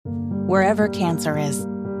Wherever cancer is,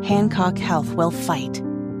 Hancock Health will fight.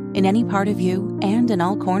 In any part of you and in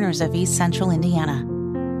all corners of East Central Indiana.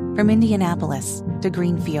 From Indianapolis to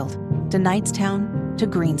Greenfield to Knightstown to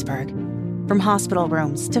Greensburg. From hospital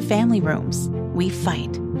rooms to family rooms, we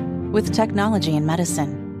fight. With technology and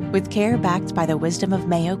medicine, with care backed by the wisdom of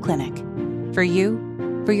Mayo Clinic. For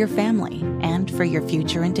you, for your family, and for your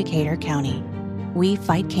future in Decatur County. We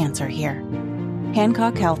fight cancer here.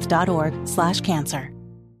 HancockHealth.org/cancer.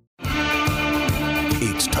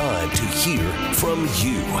 It's time to hear from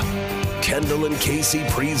you. Kendall and Casey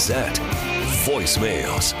present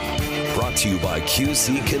Voicemails. Brought to you by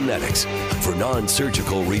QC Kinetics for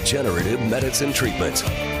non-surgical regenerative medicine treatments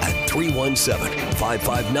at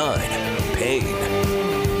 317-559-PAIN.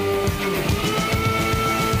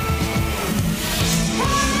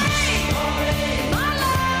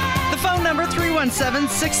 Number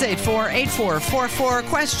 317-684-8444.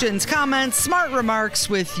 Questions, comments, smart remarks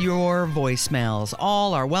with your voicemails.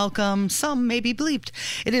 All are welcome. Some may be bleeped.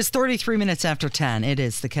 It is 33 minutes after 10. It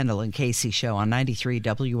is the Kendall and Casey Show on 93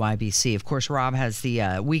 WIBC. Of course, Rob has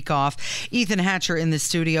the week off. Ethan Hatcher in the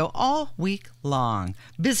studio all week long.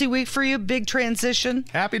 Busy week for you. Big transition.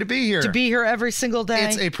 Happy to be here. To be here every single day.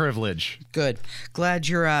 It's a privilege. Good. Glad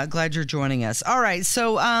you're joining us. All right.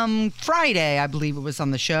 So Friday, I believe it was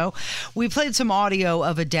on the show, we played some audio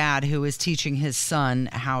of a dad who is teaching his son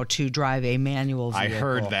how to drive a manual vehicle. I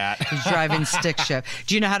heard that. He's driving stick shift.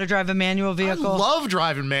 Do you know how to drive a manual vehicle? I love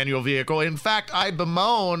driving manual vehicle. In fact, I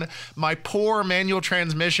bemoan my poor manual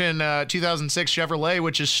transmission 2006 Chevrolet,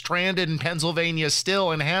 which is stranded in Pennsylvania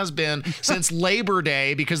still and has been since Labor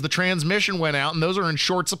Day because the transmission went out, and those are in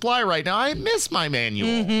short supply right now. I miss my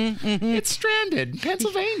manual. It's stranded in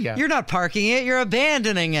Pennsylvania. You're not parking it. You're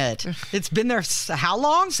abandoning it. It's been there how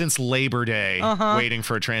long? Since Labor Day, waiting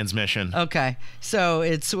for a transmission. Okay. So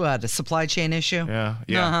it's what, a supply chain issue? Yeah.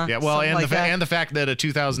 Well, and the fact that a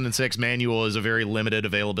 2006 manual is a very limited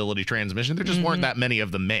availability transmission. There just weren't that many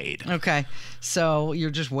of them made. Okay. So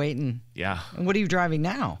you're just waiting. Yeah. And what are you driving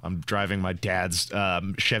now? I'm driving my dad's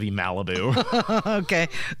Chevy Malibu. Okay.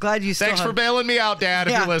 Glad you still Thanks for bailing me out, Dad,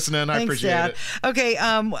 if you're listening. I appreciate it. Okay.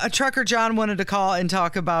 Trucker John wanted to call and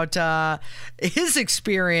talk about his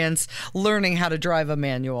experience learning how to drive a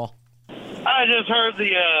manual. I just heard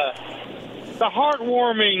the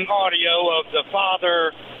heartwarming audio of the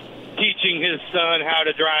father teaching his son how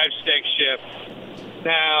to drive stick shift.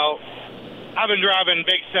 Now, I've been driving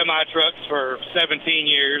big semi-trucks for 17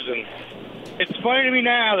 years, and it's funny to me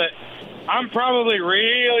now that I'm probably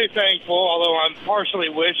really thankful, although I'm partially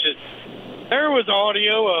wish that there was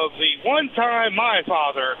audio of the one time my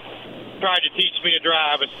father tried to teach me to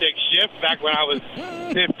drive a stick shift back when I was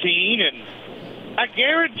 15, and I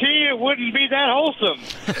guarantee it wouldn't be that wholesome.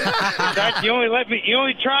 In fact, you only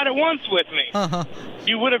tried it once with me.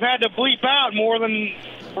 You would have had to bleep out more than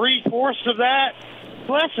 3/4 of that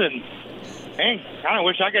lesson. Dang, I kind of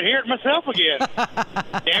wish I could hear it myself again.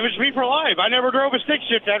 Damaged me for life. I never drove a stick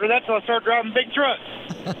shift after that till I started driving big trucks.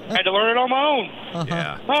 Had to learn it on my own.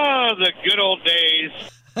 Yeah. Oh, the good old days.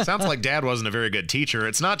 Sounds like Dad wasn't a very good teacher.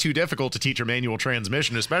 It's not too difficult to teach a manual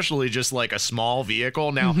transmission, especially just like a small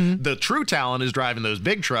vehicle. Now, the true talent is driving those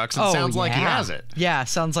big trucks, and it sounds like he has it. Yeah,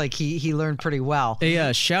 sounds like he learned pretty well.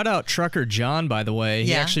 Hey, shout out Trucker John, by the way.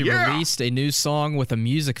 He actually released a new song with a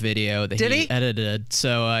music video that he edited.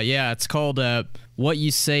 So, it's called What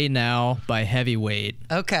You Say Now by Heavyweight.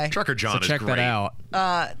 Okay. Trucker John is check great. that out.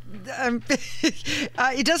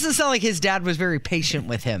 It doesn't sound like his dad was very patient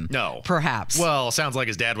with him. No. Perhaps. Well, it sounds like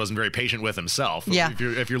his dad wasn't very patient with himself. Yeah.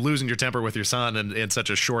 If you're losing your temper with your son in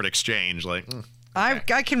such a short exchange, like... I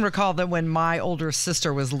can recall that when my older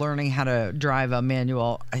sister was learning how to drive a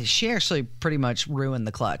manual, she actually pretty much ruined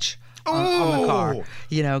the clutch. On the car,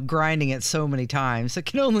 grinding it so many times. It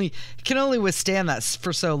can only withstand that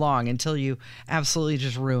for so long until you absolutely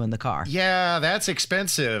just ruin the car. Yeah, that's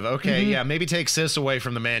expensive. Okay, yeah, maybe take Sis away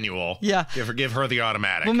from the manual. Yeah. Give her the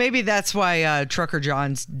automatic. Well, maybe that's why Trucker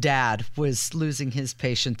John's dad was losing his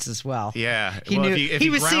patience as well. Yeah. He knew if he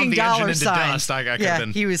was seeing dollar signs.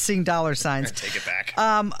 Dust, he was seeing dollar signs. Take it back.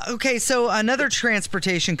 Okay, so another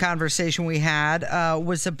transportation conversation we had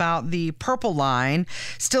was about the Purple Line.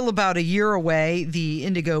 Still about a year away, the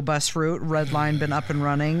Indigo bus route, Red Line, been up and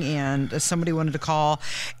running, and somebody wanted to call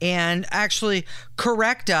and actually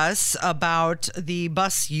correct us about the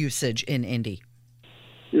bus usage in Indy.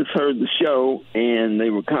 Just heard the show, and they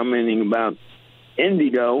were commenting about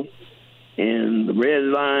Indigo and the Red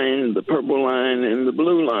Line, the Purple Line, and the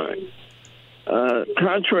Blue Line.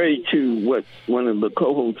 Contrary to what one of the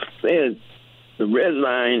co-hosts said, the Red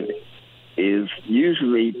Line is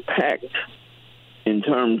usually packed in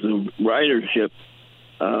terms of ridership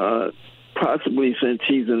possibly since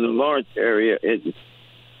he's in the Lawrence area,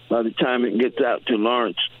 by the time it gets out to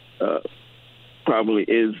Lawrence, probably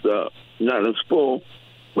is not as full.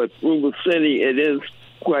 But Rural City, it is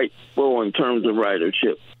quite full in terms of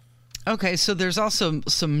ridership. Okay, so there's also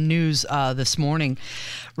some news this morning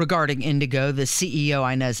regarding Indigo. The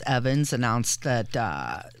CEO, Inez Evans, announced that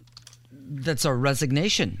that's a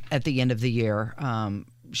resignation at the end of the year.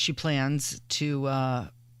 She plans to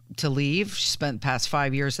leave. She spent the past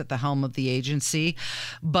 5 years at the helm of the agency.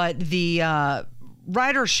 But the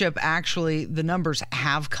ridership, actually, the numbers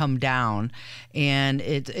have come down. And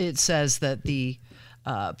it says that the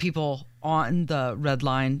people on the red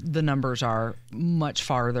line, the numbers are much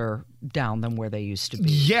farther down than where they used to be.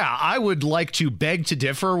 Yeah, I would like to beg to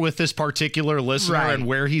differ with this particular listener and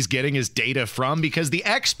where he's getting his data from, because the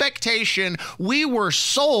expectation we were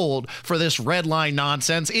sold for this red line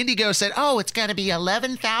nonsense, Indigo said, oh, it's going to be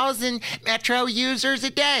 11,000 Metro users a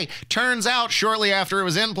day. Turns out shortly after it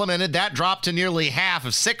was implemented, that dropped to nearly half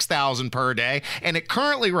of 6,000 per day, and it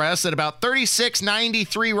currently rests at about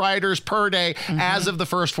 3,693 riders per day as of the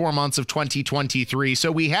first 4 months of 2023.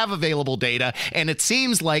 So we have available data, and it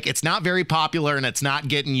seems like it's not very popular and it's not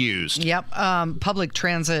getting used. Yep. Public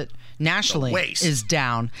transit nationally is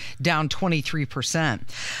down 23%.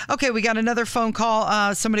 Okay, we got another phone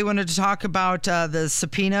call. Somebody wanted to talk about the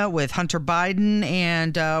subpoena with Hunter Biden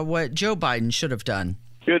and what Joe Biden should have done.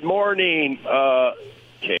 Good morning,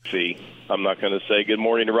 Casey. I'm not going to say good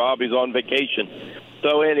morning to Rob. He's on vacation.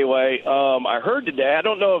 So anyway, I heard today, I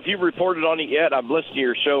don't know if you've reported on it yet. I've listened to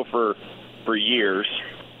your show for years.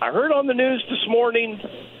 I heard on the news this morning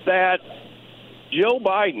that Joe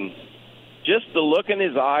Biden, just the look in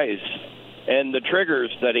his eyes and the triggers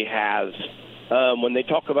that he has when they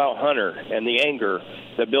talk about Hunter and the anger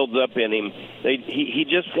that builds up in him,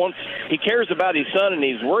 he cares about his son and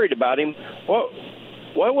he's worried about him. Well,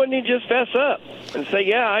 why wouldn't he just fess up and say,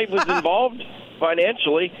 yeah, I was involved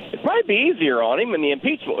financially? It'd probably be easier on him and the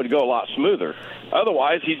impeachment would go a lot smoother.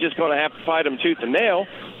 Otherwise, he's just going to have to fight him tooth and nail,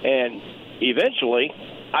 and eventually,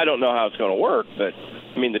 I don't know how it's going to work, but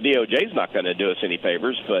I mean, the DOJ's not going to do us any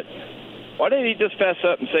favors, but why didn't he just fess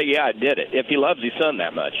up and say, yeah, I did it, if he loves his son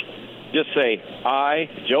that much? Just say, I,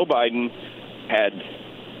 Joe Biden, had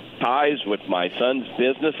ties with my son's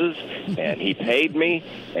businesses, and he paid me,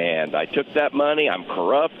 and I took that money. I'm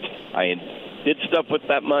corrupt. I did stuff with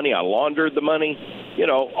that money. I laundered the money. You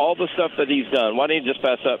know, all the stuff that he's done. Why didn't he just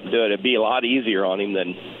fess up and do it? It'd be a lot easier on him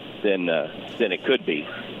than it could be.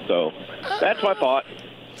 So that's my thought.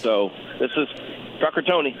 So this is Trucker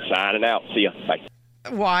Tony signing out. See ya. Bye.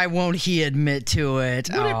 Why won't he admit to it?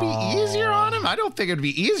 Would it be easier on him? I don't think it would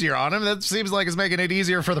be easier on him. That seems like it's making it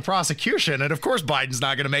easier for the prosecution. And of course, Biden's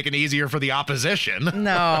not going to make it easier for the opposition.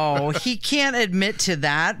 No, he can't admit to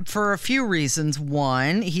that for a few reasons.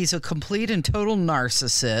 One, he's a complete and total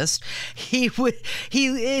narcissist.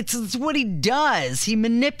 It's what he does. He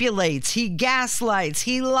manipulates, he gaslights,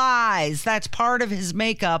 he lies. That's part of his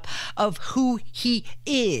makeup of who he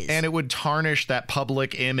is. And it would tarnish that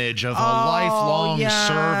public image of a lifelong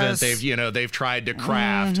servant they've tried to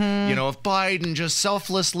craft. If Biden just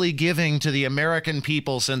selflessly giving to the American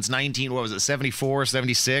people since 74,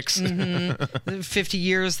 76? 50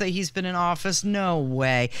 years that he's been in office? No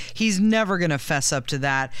way. He's never going to fess up to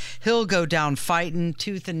that. He'll go down fighting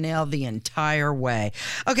tooth and nail the entire way.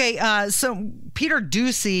 Okay, so Peter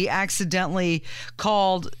Doocy accidentally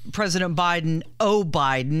called President Biden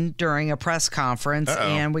Biden during a press conference,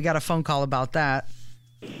 and we got a phone call about that.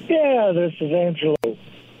 Yeah, this is Angelo.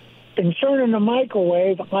 Concerning the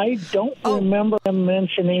microwave, I don't remember him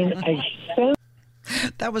mentioning a sense.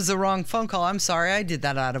 That was the wrong phone call. I'm sorry. I did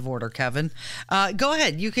that out of order, Kevin. Go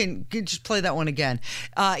ahead. You can just play that one again.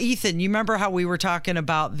 Ethan, you remember how we were talking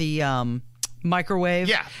about the microwave?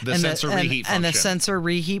 Yeah, the sensor reheat function. And the sensor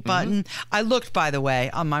reheat button. I looked, by the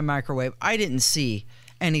way, on my microwave. I didn't see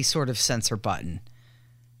any sort of sensor button.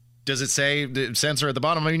 Does it say the sensor at the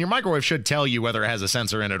bottom? I mean, your microwave should tell you whether it has a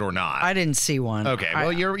sensor in it or not. I didn't see one. Okay,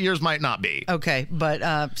 well, yours might not be. Okay,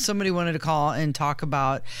 but somebody wanted to call and talk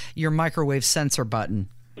about your microwave sensor button.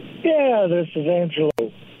 Yeah, this is Angelo.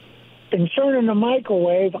 Concerning the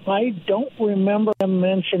microwave, I don't remember him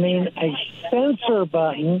mentioning a sensor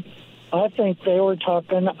button. I think they were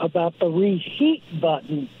talking about the reheat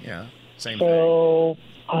button. Yeah, same thing. So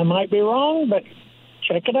I might be wrong, but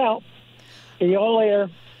check it out. See y'all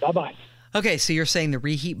later. Bye-bye. Okay, so you're saying the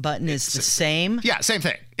reheat button is the same? Yeah, same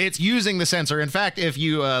thing. It's using the sensor. In fact, if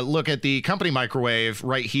you look at the company microwave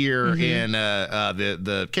right here in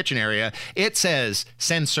the kitchen area, it says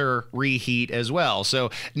sensor reheat as well. So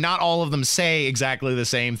not all of them say exactly the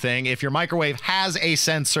same thing. If your microwave has a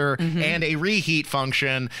sensor and a reheat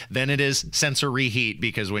function, then it is sensor reheat,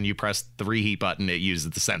 because when you press the reheat button, it uses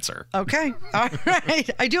the sensor. Okay. All right.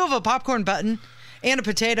 I do have a popcorn button and a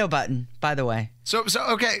potato button, by the way. So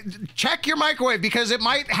okay, check your microwave, because it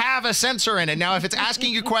might have a sensor in it. Now, if it's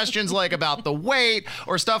asking you questions like about the weight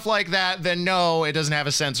or stuff like that, then no, it doesn't have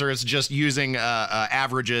a sensor. It's just using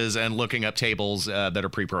averages and looking up tables that are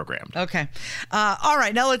pre-programmed. Okay. All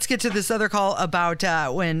right, now let's get to this other call about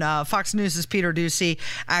when Fox News' Peter Doocy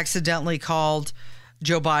accidentally called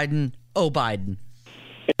Joe Biden, "Oh, Biden."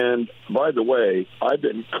 And by the way, I've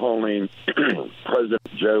been calling President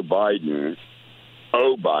Joe Biden,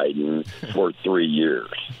 "Oh, Biden," for 3 years.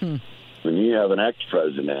 When you have an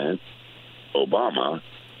ex-president, Obama,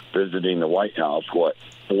 visiting the White House,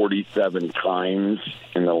 47 times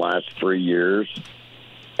in the last 3 years,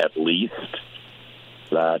 at least,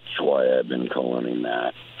 that's why I've been calling him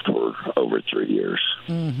that for over 3 years.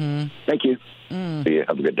 Thank you. See you.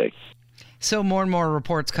 Have a good day. So more and more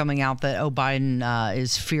reports coming out that Biden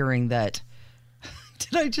is fearing that.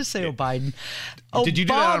 Did I just say Biden? Did you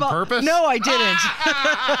do that on purpose? No, I didn't.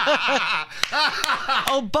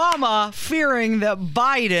 Obama fearing that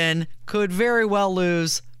Biden could very well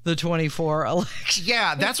lose the 24 election.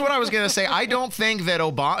 Yeah, that's what I was going to say. I don't think that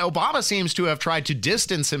Obama seems to have tried to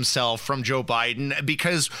distance himself from Joe Biden,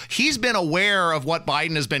 because he's been aware of what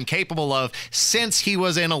Biden has been capable of since he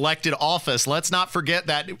was in elected office. Let's not forget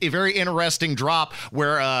that a very interesting drop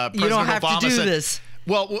where President you don't have Obama to do said, this.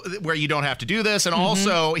 Well, where you don't have to do this. And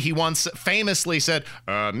also, he once famously said,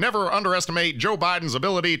 never underestimate Joe Biden's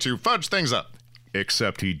ability to fudge things up.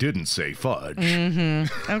 Except he didn't say fudge.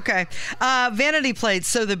 Okay. Vanity plates.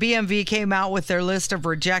 So the BMV came out with their list of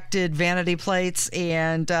rejected vanity plates,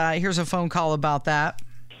 and here's a phone call about that.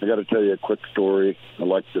 I got to tell you a quick story. I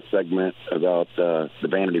like the segment about the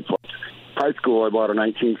vanity plates. High school, I bought a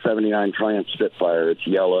 1979 Triumph Spitfire. It's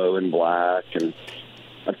yellow and black, and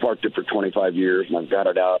I've parked it for 25 years, and I've got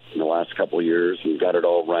it out in the last couple of years and got it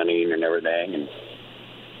all running and everything. And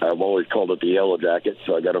I've always called it the Yellow Jacket,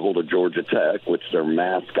 so I got a hold of Georgia Tech, which their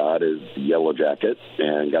mascot is the Yellow Jacket,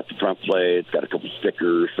 and got the front plates, got a couple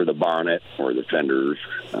stickers for the bonnet or the fenders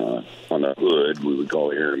on the hood, we would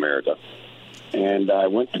call it here in America. And I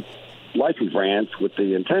went to license branch with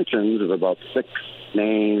the intentions of about 6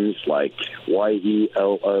 names, like YELOJKT,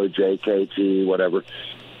 whatever.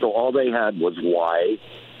 So all they had was Y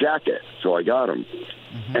Jacket, so I got them.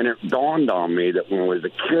 And it dawned on me that when I was a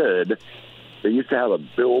kid, they used to have a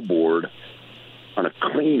billboard on a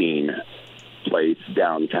cleaning place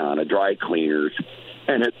downtown, a dry cleaners,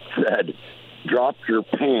 and it said, "Drop your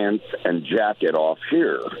pants and jacket off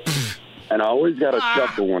here." And I always got a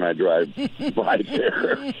chuckle when I drive by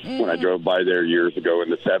there. When I drove by there years ago in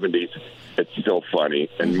the 70s, it's still funny.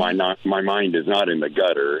 And my mind is not in the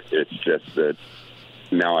gutter. It's just that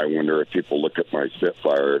now I wonder if people look at my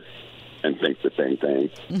Spitfire and think the same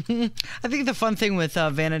thing. I think the fun thing with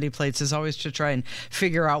vanity plates is always to try and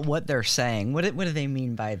figure out what they're saying. What do they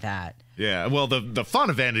mean by that? Yeah, well, the fun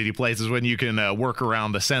of vanity plates is when you can work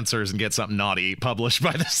around the censors and get something naughty published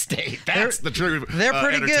by the state. That's the true They're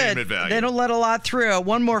pretty entertainment good. value. They don't let a lot through.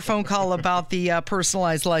 One more phone call about the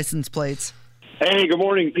personalized license plates. Hey, good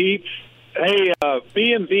morning, peeps. Hey,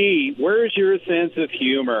 BMV, where's your sense of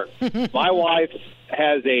humor? My wife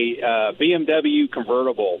has a BMW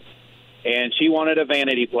convertible, and she wanted a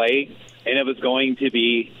vanity plate, and it was going to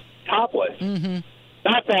be topless.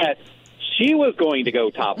 Not that she was going to go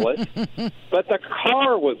topless, but the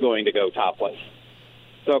car was going to go topless.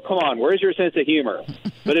 So come on, where's your sense of humor?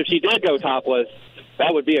 But if she did go topless,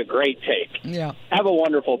 that would be a great take. Yeah. Have a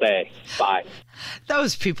wonderful day. Bye.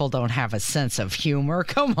 Those people don't have a sense of humor.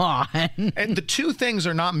 Come on. And the two things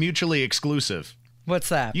are not mutually exclusive. What's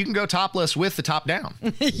that? You can go topless with the top down.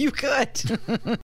 You could.